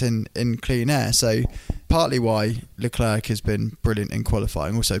happy when it's in clean air. So partly why Leclerc has been brilliant in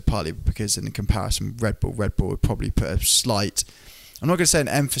qualifying, also partly because in the comparison Red Bull would probably put a slight, I'm not going to say an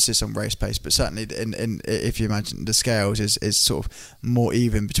emphasis on race pace, but certainly in if you imagine the scales is sort of more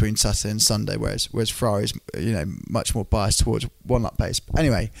even between Saturday and Sunday, whereas Ferrari is much more biased towards one lap pace. But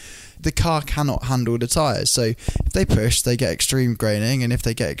anyway, the car cannot handle the tyres, so if they push, they get extreme graining, and if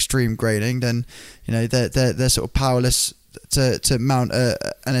they get extreme graining, then they're sort of powerless to mount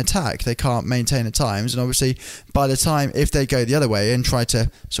an attack. They can't maintain the times, and obviously by the time, if they go the other way and try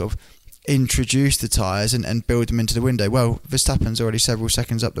to sort of introduce the tyres and build them into the window, well, Verstappen's already several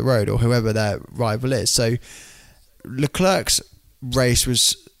seconds up the road, or whoever their rival is. So Leclerc's race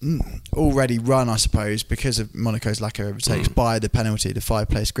was already run, I suppose, because of Monaco's lack of overtakes by the penalty, the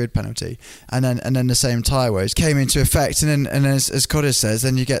 5-place grid penalty, and then the same tyre woes came into effect, and then as Cotter says,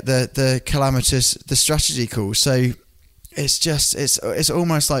 then you get the calamitous strategy call. So it's just it's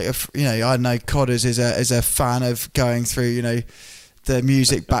almost like I know Codders is a fan of going through the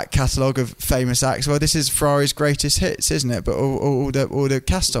music back catalogue of famous acts. Well, this is Ferrari's greatest hits, isn't it? But all the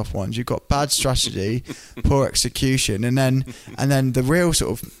cast-off ones, you've got bad strategy, poor execution, and then the real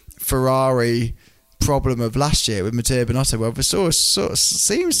sort of Ferrari problem of last year with Matteo Binotto, well, the sort of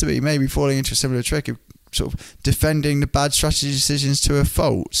seems to be maybe falling into a similar trick of sort of defending the bad strategy decisions to a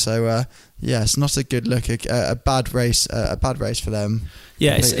fault. So it's not a good look. A bad race for them.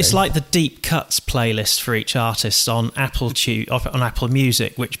 Yeah, it's like the deep cuts playlist for each artist on Apple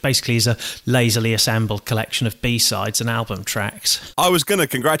Music, which basically is a lazily assembled collection of B-sides and album tracks. I was going to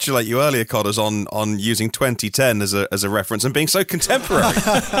congratulate you earlier, Codders, on using 2010 as a reference and being so contemporary,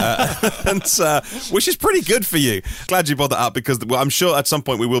 which is pretty good for you. Glad you brought that up, because I'm sure at some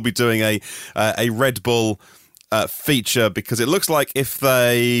point we will be doing a Red Bull feature, because it looks like if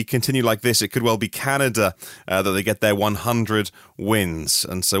they continue like this, it could well be Canada that they get their 100 wins.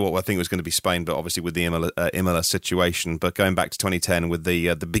 And so what I think was going to be Spain, but obviously with the Imola situation. But going back to 2010 with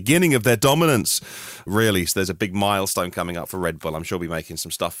the beginning of their dominance, really. So there's a big milestone coming up for Red Bull. I'm sure we'll be making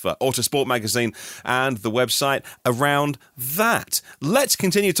some stuff for Autosport magazine and the website around that. Let's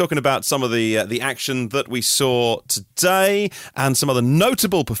continue talking about some of the action that we saw today and some of the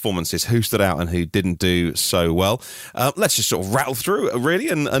notable performances, who stood out and who didn't do so well. Let's just sort of rattle through really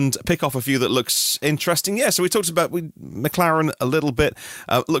and pick off a few that looks interesting. Yeah, so we talked about McLaren a little bit.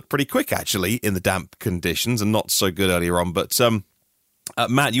 Looked pretty quick actually in the damp conditions and not so good earlier on. But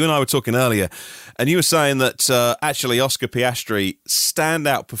Matt, you and I were talking earlier, and you were saying that actually Oscar Piastri,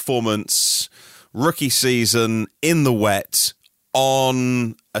 standout performance, rookie season in the wet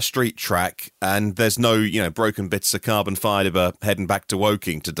on a street track, and there's no broken bits of carbon fibre heading back to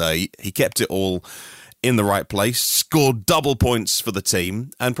Woking today. He kept it all in the right place, scored double points for the team,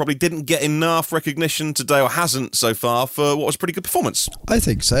 and probably didn't get enough recognition today, or hasn't so far, for what was a pretty good performance. I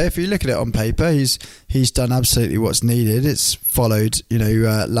think so. If you look at it on paper, he's done absolutely what's needed. It's followed,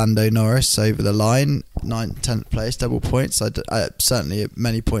 Lando Norris over the line, 9th, 10th place, double points. Certainly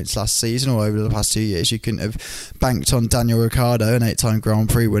many points last season or over the past 2 years. You couldn't have banked on Daniel Ricciardo, an 8-time Grand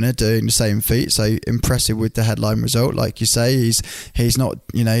Prix winner, doing the same feat. So impressive with the headline result, like you say. He's not,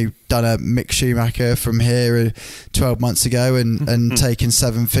 done a Mick Schumacher from here 12 months ago and taken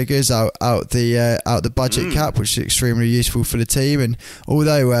 7 figures out the budget cap, which is extremely useful for the team. And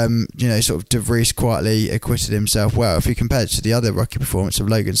although sort of De Vries quietly acquitted himself well, if you compare it to the other rookie performance of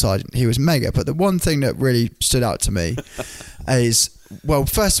Logan Sargent, he was mega. But the one thing that really stood out to me is, well,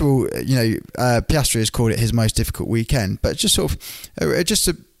 first of all, Piastri has called it his most difficult weekend, but just sort of just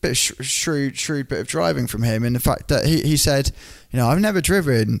a bit shrewd bit of driving from him, in the fact that he said, I've never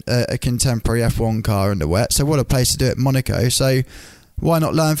driven a contemporary F1 car in the wet, so what a place to do it, Monaco. So why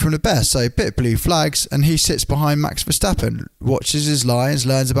not learn from the best? So a bit of blue flags, and he sits behind Max Verstappen, watches his lines,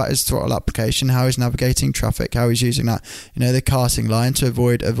 learns about his throttle application, how he's navigating traffic, how he's using that, the karting line to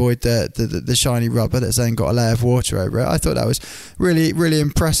avoid the shiny rubber that's then got a layer of water over it. I thought that was really, really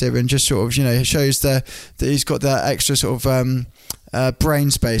impressive, and just sort of, shows that he's got that extra sort of brain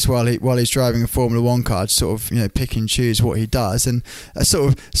space while he's driving a Formula 1 car to sort of pick and choose what he does. And a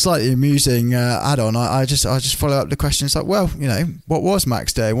sort of slightly amusing add-on, I just follow up the question. It's like, well, what was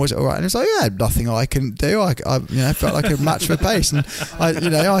Max doing? Was it all right? And it's like, yeah, nothing I couldn't do. I felt like a match for pace, and I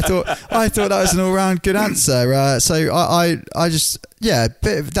thought that was an all-round good answer. So I just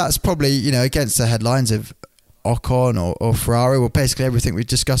that's probably against the headlines of Ocon or Ferrari, well, basically everything we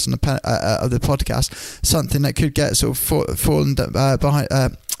discussed on the podcast, something that could get sort of fallen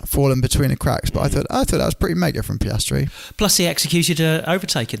between the cracks. But I thought that was pretty mega from Piastri. Plus, he executed an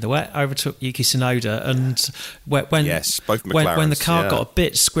overtake in the wet, overtook Yuki Tsunoda, and both McLarens, when the car got a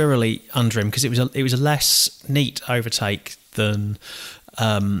bit squirrely under him, because it was a less neat overtake than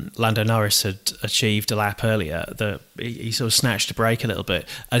Lando Norris had achieved a lap earlier, that he sort of snatched a break a little bit,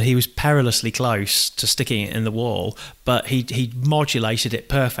 and he was perilously close to sticking it in the wall, but he modulated it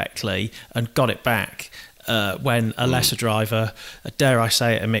perfectly and got it back when a lesser driver, dare I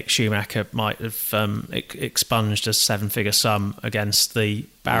say it, a Mick Schumacher, might have expunged a 7-figure sum against the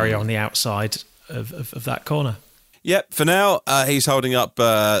barrier on the outside of that corner. Yep, for now, he's holding up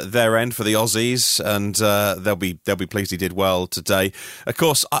their end for the Aussies, and they'll be pleased he did well today. Of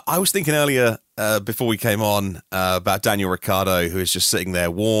course, I was thinking earlier, before we came on, about Daniel Ricciardo, who is just sitting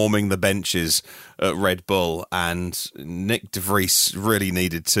there warming the benches at Red Bull, and Nick De Vries really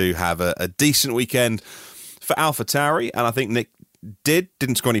needed to have a decent weekend for AlphaTauri, and I think Nick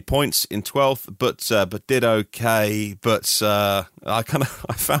didn't score any points in 12th, but did okay. But I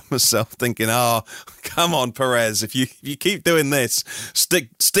found myself thinking, oh, come on, Perez, if you keep doing this,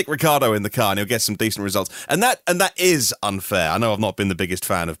 stick Ricciardo in the car and he'll get some decent results. And that is unfair. I know I've not been the biggest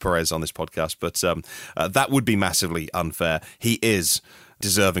fan of Perez on this podcast, but that would be massively unfair. He is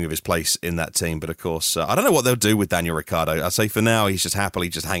deserving of his place in that team, but of course I don't know what they'll do with Daniel Ricciardo. I say for now he's just happily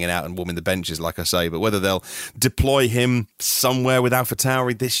just hanging out and warming the benches, like I say, but whether they'll deploy him somewhere with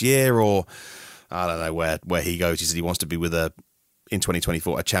AlphaTauri this year, or I don't know where he goes. He said he wants to be with in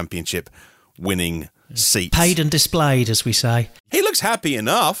 2024 a championship winning seat. Paid and displayed, as we say. He looks happy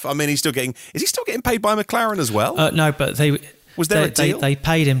enough. I mean, is he still getting paid by McLaren as well? No, but was there a deal? They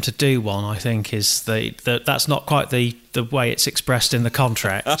paid him to do one, I think, that's not quite the way it's expressed in the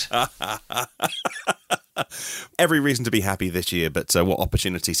contract. Every reason to be happy this year, but what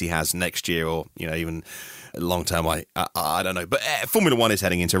opportunities he has next year, or even long term, I don't know. But Formula One is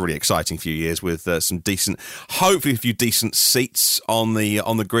heading into a really exciting few years with hopefully a few decent seats on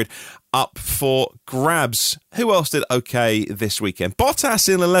the grid up for grabs. Who else did okay this weekend? Bottas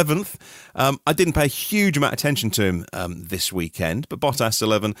in 11th. I didn't pay a huge amount of attention to him this weekend, but Bottas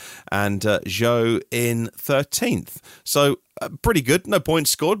 11 and Zhou in 13th. So pretty good. No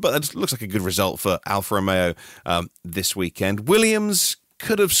points scored, but that looks like a good result for Alfa Romeo this weekend. Williams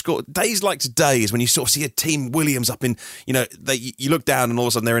could have scored. Days like today is when you sort of see a team Williams up in, you look down and all of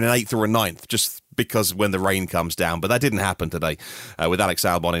a sudden they're in an 8th or a 9th, just because when the rain comes down. But that didn't happen today with Alex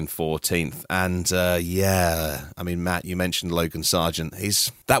Albon in 14th. And I mean, Matt, you mentioned Logan Sargent.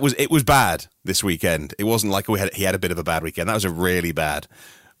 It was bad this weekend. It wasn't like he had a bit of a bad weekend. That was a really bad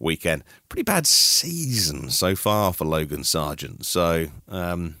weekend. Pretty bad season so far for Logan Sargent. So,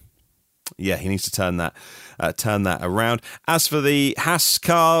 he needs to turn that around. As for the Haas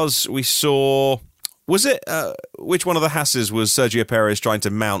cars, we saw, was it, which one of the Haas's was Sergio Perez trying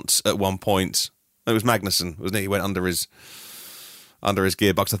to mount at one point? It was Magnussen, wasn't it? He went under his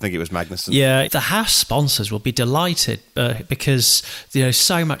gearbox. I think it was Magnussen. Yeah, the Haas sponsors will be delighted because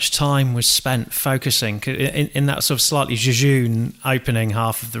so much time was spent focusing in that sort of slightly jejune opening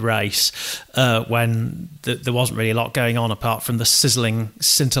half of the race when there wasn't really a lot going on apart from the sizzling,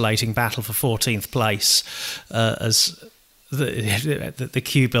 scintillating battle for 14th place as the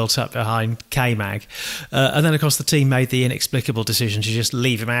queue built up behind K-Mag. And then, of course, the team made the inexplicable decision to just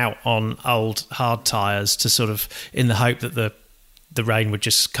leave him out on old hard tyres to sort of, in the hope that the rain would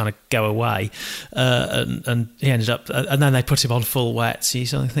just kind of go away, and he ended up, and then they put him on full wet. So you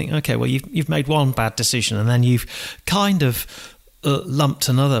sort of think, okay, well, you've made one bad decision, and then you've kind of lumped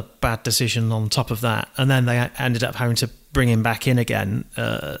another bad decision on top of that, and then they ended up having to bring him back in again,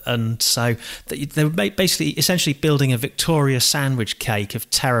 and so they were basically essentially building a Victoria sandwich cake of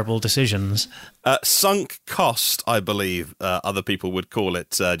terrible decisions. Sunk cost, I believe other people would call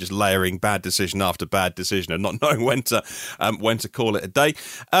it, just layering bad decision after bad decision and not knowing when to call it a day.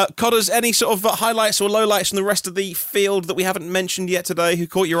 Codders, any sort of highlights or lowlights from the rest of the field that we haven't mentioned yet today? Who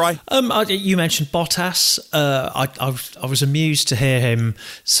caught your eye? You mentioned Bottas. I was amused to hear him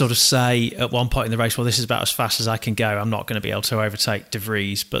sort of say at one point in the race, well, this is about as fast as I can go. I'm not going to be able to overtake De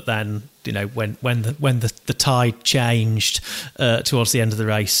Vries. But then, when the tide changed towards the end of the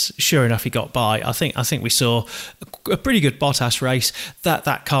race, sure enough, he got by. I think we saw a pretty good Bottas race.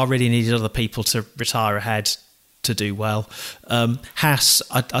 That car really needed other people to retire ahead to do well. Haas,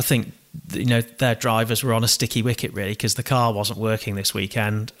 I think, their drivers were on a sticky wicket really, because the car wasn't working this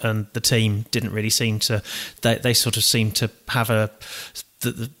weekend, and the team didn't really seem to. They sort of seemed to have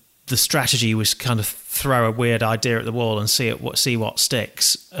the strategy was kind of throw a weird idea at the wall and see what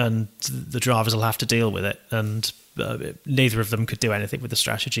sticks, and the drivers will have to deal with it. And neither of them could do anything with the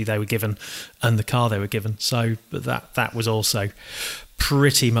strategy they were given and the car they were given. So that was also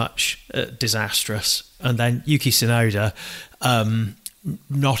pretty much disastrous. And then Yuki Tsunoda,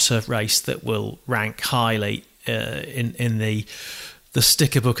 not a race that will rank highly in the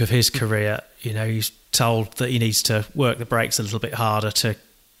sticker book of his career. He's told that he needs to work the brakes a little bit harder to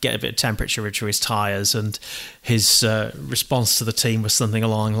get a bit of temperature into his tyres, and his response to the team was something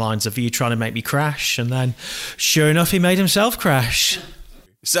along the lines of, "Are you trying to make me crash?" And then, sure enough, he made himself crash.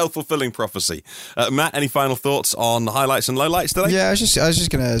 Self-fulfilling prophecy. Matt, any final thoughts on the highlights and lowlights today? Yeah, I was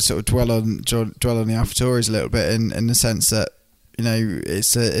just going to sort of dwell on the AlphaTauris a little bit in the sense that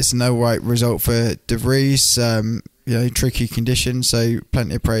it's a no right result for De Vries. Tricky conditions, so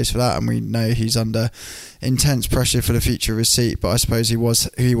plenty of praise for that, and we know he's under intense pressure for the future of his seat. But I suppose he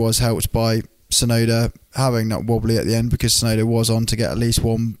was helped by Tsunoda having that wobbly at the end, because Tsunoda was on to get at least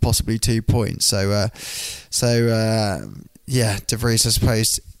 1, possibly 2 points. So De Vries, I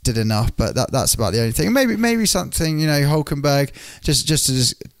suppose, did enough, but that's about the only thing. Maybe something, Hulkenberg, just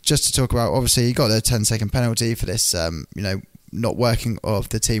to talk about. Obviously, he got a 10-second penalty for this, not working of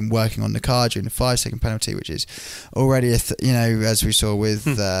the team working on the car during the 5-second penalty, which is already as we saw with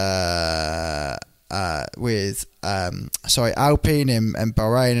Alpine and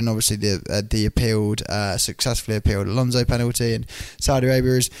Bahrain, and obviously the successfully appealed Alonso penalty, and Saudi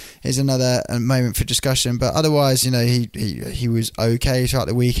Arabia is another moment for discussion. But otherwise, he was okay throughout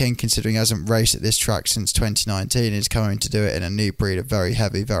the weekend, considering he hasn't raced at this track since 2019. He's coming to do it in a new breed of very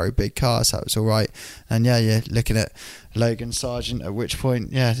heavy, very big cars. So that was all right. And you're looking at Logan Sargent, at which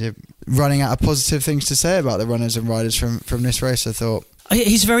point, you're running out of positive things to say about the runners and riders from this race, I thought.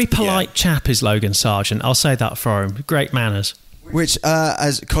 He's a very polite chap, is Logan Sargent. I'll say that for him. Great manners. Which,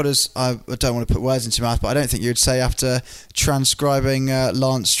 as Codders, I don't want to put words into your mouth, but I don't think you'd say after transcribing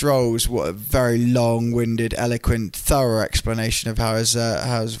Lance Stroll's what a very long-winded, eloquent, thorough explanation of how his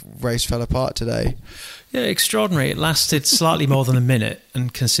race fell apart today. Yeah, extraordinary. It lasted slightly more than a minute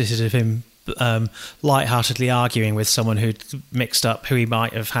and consisted of him lightheartedly arguing with someone who'd mixed up who he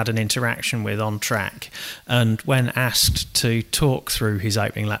might have had an interaction with on track, and when asked to talk through his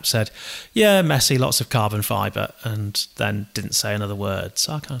opening lap said, messy, lots of carbon fibre, and then didn't say another word.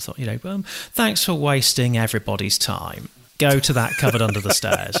 So I kind of thought, thanks for wasting everybody's time. Go to that cupboard under the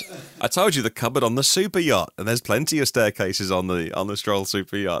stairs. I told you, the cupboard on the super yacht, and there's plenty of staircases on the Stroll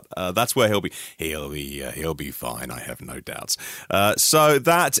super yacht. That's where he'll be. He'll be fine. I have no doubts. So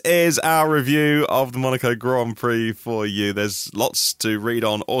that is our review of the Monaco Grand Prix for you. There's lots to read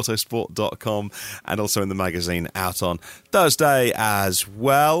on autosport.com and also in the magazine out on Thursday as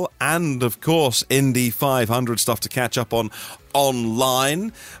well. And of course, Indy 500 stuff to catch up on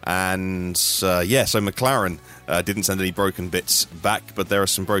online. And so McLaren didn't send any broken bits back, but there are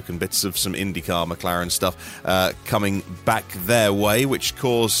some broken bits of some IndyCar McLaren stuff coming back their way, which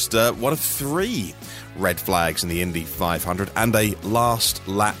caused one of 3 red flags in the Indy 500 and a last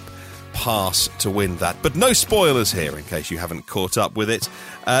lap pass to win that. But no spoilers here in case you haven't caught up with it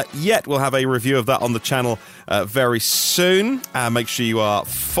yet. We'll have a review of that on the channel very soon. Make sure you are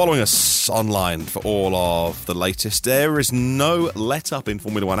following us online for all of the latest. There is no let up in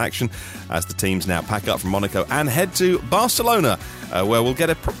Formula One action as the teams now pack up from Monaco and head to Barcelona, where we'll get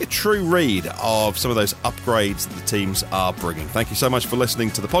probably a true read of some of those upgrades that the teams are bringing. Thank you so much for listening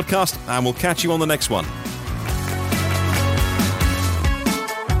to the podcast, and we'll catch you on the next one.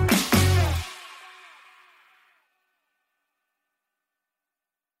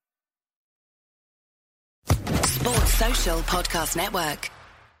 Social Podcast Network.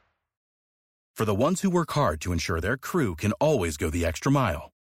 For the ones who work hard to ensure their crew can always go the extra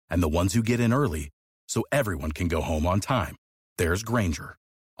mile, and the ones who get in early so everyone can go home on time, there's Grainger,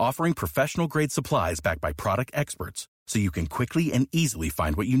 offering professional-grade supplies backed by product experts so you can quickly and easily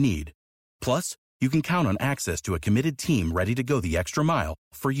find what you need. Plus, you can count on access to a committed team ready to go the extra mile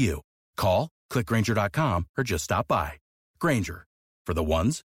for you. Call, click Grainger.com, or just stop by. Grainger, for the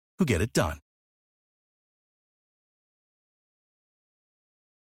ones who get it done.